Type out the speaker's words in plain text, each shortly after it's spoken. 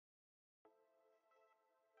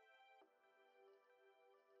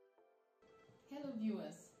Hello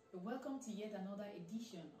viewers, welcome to yet another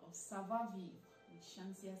edition of Savoir Vivre with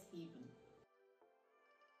Shansia's Haven.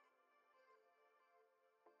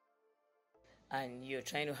 And you're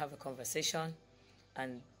trying to have a conversation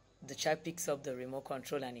and the child picks up the remote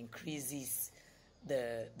control and increases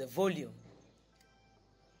the volume.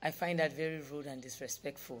 I find that very rude and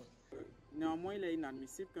disrespectful. Néanmoins, il est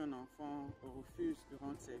inadmissible qu'un enfant refuse de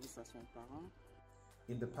rendre service à son parent.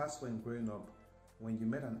 In the past, when growing up, when you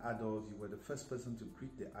met an adult, you were the first person to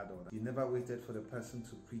greet the adult. You never waited for the person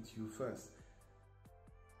to greet you first.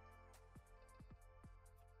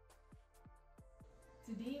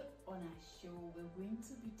 Today on our show, we're going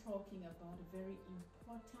to be talking about a very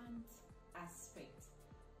important aspect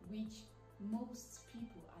which most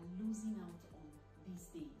people are losing out on these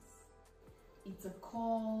days. It's a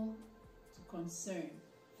call to concern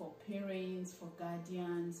for parents, for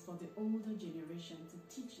guardians, for the older generation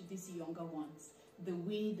to teach these younger ones the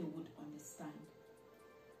way they would understand.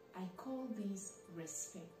 I call this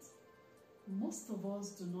respect. Most of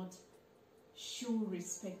us do not show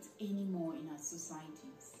respect anymore in our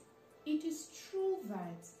societies. It is true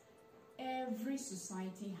that every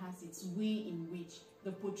society has its way in which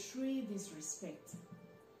they portray this respect.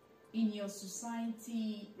 In your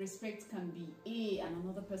society, respect can be A, and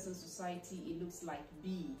another person's society, it looks like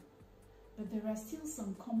B. But there are still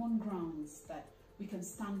some common grounds that we can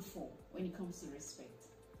stand for when it comes to respect.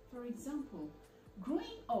 For example,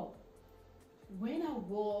 growing up, when I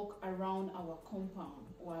walk around our compound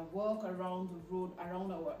or I walk around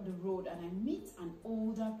the road, and I meet an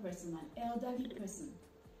older person, an elderly person,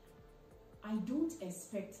 I don't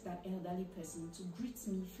expect that elderly person to greet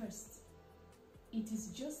me first. It is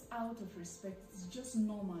just out of respect, it's just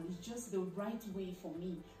normal, it's just the right way for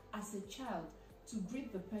me as a child to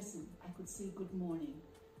greet the person. I could say good morning,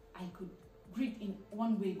 I could greet in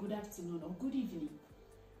one way, good afternoon or good evening.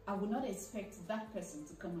 I would not expect that person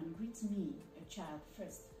to come and greet me, a child,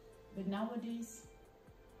 first. But nowadays,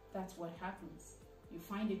 that's what happens. You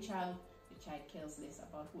find a child, the child cares less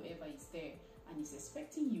about whoever is there and is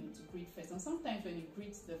expecting you to greet first. And sometimes when you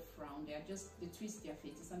greet, they frown, they twist their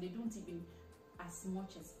faces and they don't even as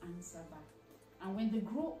much as answer back. And when they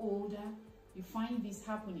grow older, you find this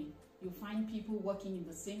happening. You find people working in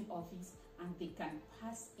the same office and they can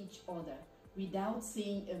pass each other without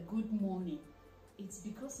saying a good morning. It's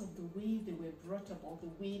because of the way they were brought up or the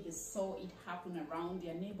way they saw it happen around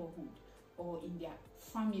their neighborhood or in their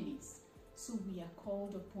families. So we are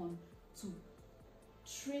called upon to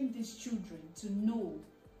train these children to know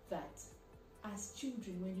that as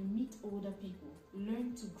children, when you meet older people,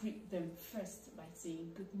 learn to greet them first by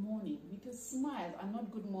saying good morning with a smile and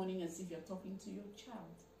not good morning as if you're talking to your child.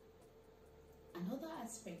 Another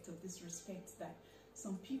aspect of this respect that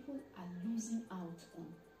some people are losing out on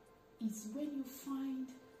is when you find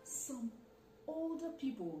some older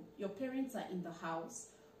people, your parents are in the house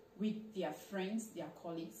with their friends, their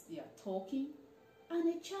colleagues, they are talking, and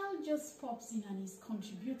a child just pops in and is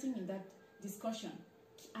contributing in that discussion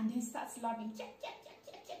and then starts laughing,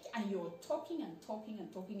 and you're talking and talking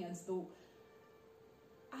and talking as though.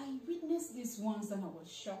 I witnessed this once and I was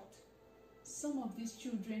shocked. Some of these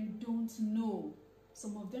children don't know.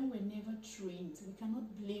 Some of them were never trained. We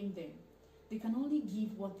cannot blame them. They can only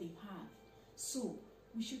give what they have. So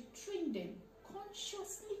we should train them,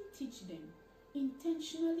 consciously teach them,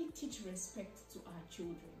 intentionally teach respect to our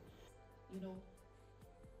children. You know,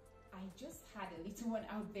 I just had a little one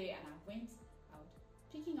out there and I went out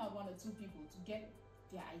picking out one or two people to get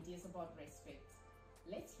their ideas about respect.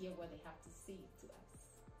 Let's hear what they have to say to us.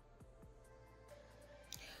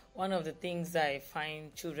 One of the things I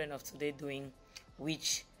find children of today doing,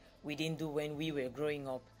 which we didn't do when we were growing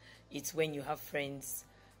up, it's when you have friends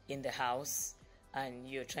in the house and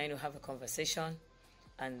you're trying to have a conversation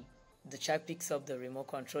and the child picks up the remote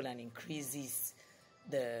control and increases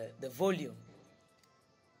the volume.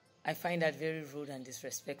 I find that very rude and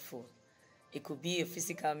disrespectful. It could be a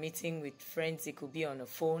physical meeting with friends, it could be on a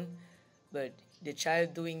phone, but the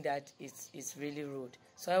child doing that is really rude.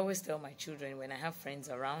 So I always tell my children, when I have friends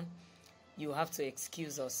around, you have to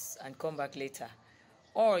excuse us and come back later.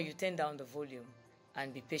 Or you turn down the volume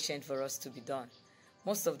and be patient for us to be done.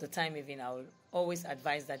 Most of the time even I will always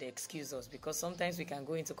advise that they excuse us because sometimes we can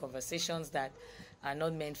go into conversations that are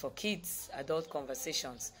not meant for kids, adult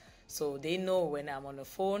conversations. So they know when I'm on the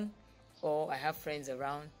phone or I have friends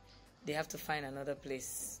around, they have to find another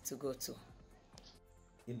place to go to.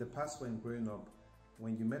 In the past, when growing up,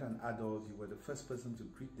 when you met an adult, you were the first person to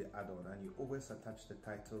greet the adult and you always attached the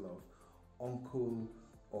title of uncle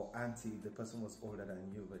or auntie. The person was older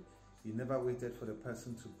than you, but you never waited for the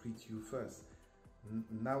person to greet you first.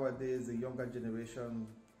 Nowadays, the younger generation,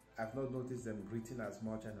 I've not noticed them greeting as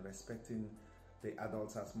much and respecting the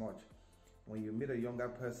adults as much. When you meet a younger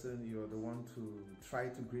person, you're the one to try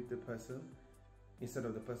to greet the person instead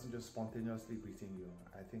of the person just spontaneously greeting you.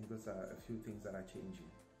 I think those are a few things that are changing.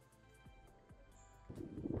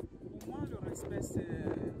 Pour moi, le respect, c'est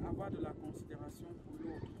avoir de la considération pour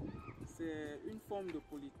l'autre. C'est une forme de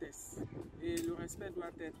politesse. Et le respect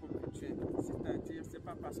doit être mutuel. C'est-à-dire, c'est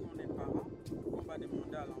pas parce qu'on est parent qu'on va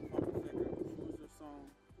demander à l'enfant de faire quelque chose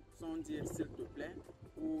sans dire s'il te plaît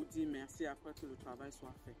ou dire merci après que le travail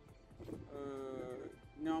soit fait.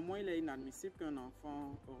 Néanmoins, il est inadmissible qu'un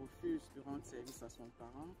enfant refuse de rendre service à son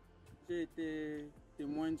parent. J'ai été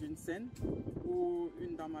témoin d'une scène où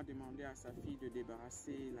une dame a demandé à sa fille de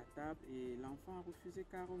débarrasser la table et l'enfant a refusé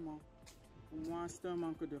carrément. Pour moi, c'est un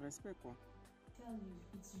manque de respect, quoi. Tell you,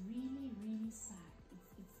 it's really, really sad.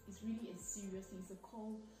 It's really a serious thing.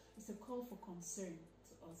 It's a call for concern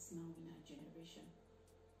to us now in our generation.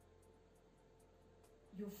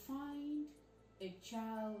 You find a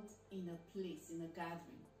child in a place, in a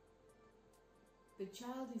gathering. The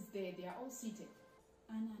child is there, they are all seated.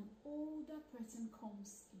 And an older person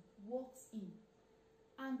comes, walks in.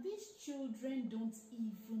 And these children don't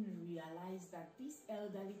even realize that this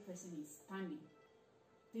elderly person is standing.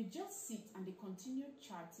 They just sit and they continue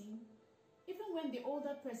chatting. Even when the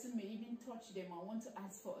older person may even touch them or want to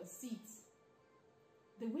ask for a seat,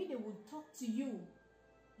 the way they would talk to you,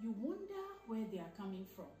 you wonder where they are coming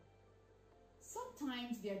from.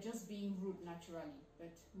 Sometimes they are just being rude naturally,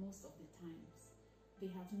 but most of the times they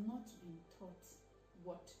have not been taught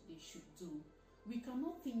what they should do. We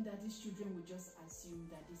cannot think that these children will just assume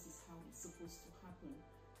that this is how it's supposed to happen.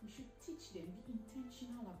 We should teach them, be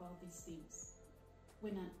intentional about these things.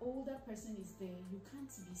 When an older person is there, you can't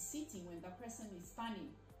be sitting when the person is standing.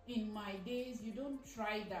 In my days, you don't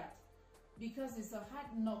try that because it's a hard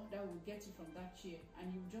knock that will get you from that chair and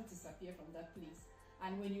you just disappear from that place.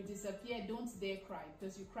 And when you disappear, don't dare cry,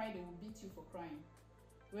 because you cry, they will beat you for crying.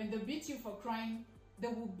 When they beat you for crying, they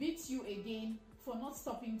will beat you again for not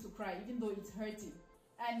stopping to cry, even though it's hurting.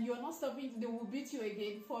 And you're not stopping, they will beat you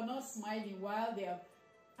again for not smiling while they are,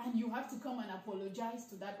 and you have to come and apologize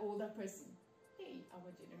to that older person. Hey, our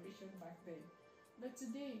generation back then. But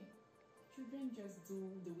today, children just do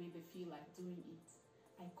the way they feel like doing it.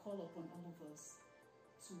 I call upon all of us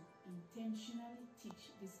to intentionally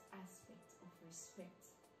teach this aspect of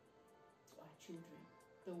respect to our children.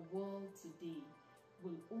 The world today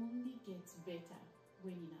will only get better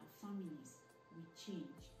when in our families we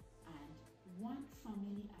change, and one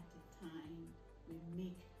family at a time will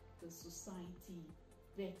make the society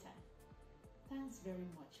better. Thanks very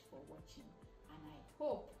much for watching, and I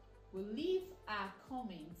hope we'll leave our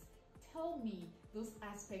comments. Tell me those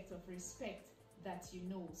aspects of respect that you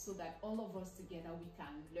know, so that all of us together we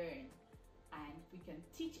can learn and we can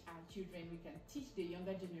teach our children, we can teach the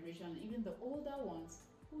younger generation, even the older ones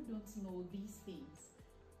who don't know these things.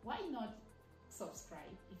 Why not subscribe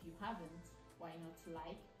if you haven't? Why not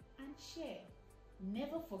like and share?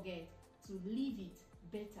 Never forget to leave it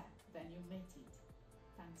better than you met it.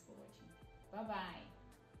 Thanks for watching. Bye-bye.